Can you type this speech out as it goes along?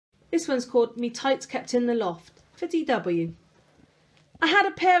This one's called Me Tights Kept in the Loft, for DW. I had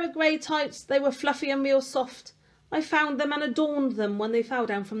a pair of grey tights, they were fluffy and real soft. I found them and adorned them when they fell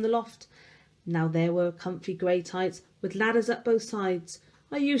down from the loft. Now there were comfy grey tights with ladders up both sides.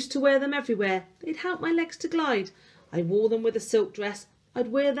 I used to wear them everywhere, they'd help my legs to glide. I wore them with a silk dress,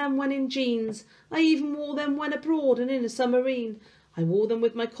 I'd wear them when in jeans. I even wore them when abroad and in a submarine. I wore them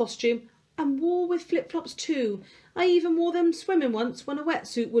with my costume and wore with flip-flops too. I even wore them swimming once when a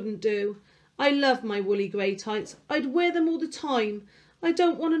wetsuit wouldn't do. I love my woolly grey tights, I'd wear them all the time. I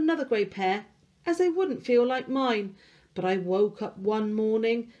don't want another grey pair, as they wouldn't feel like mine. But I woke up one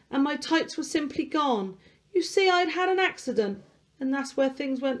morning and my tights were simply gone. You see, I'd had an accident, and that's where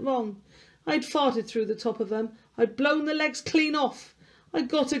things went wrong. I'd farted through the top of them, I'd blown the legs clean off. I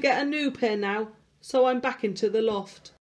got to get a new pair now, so I'm back into the loft.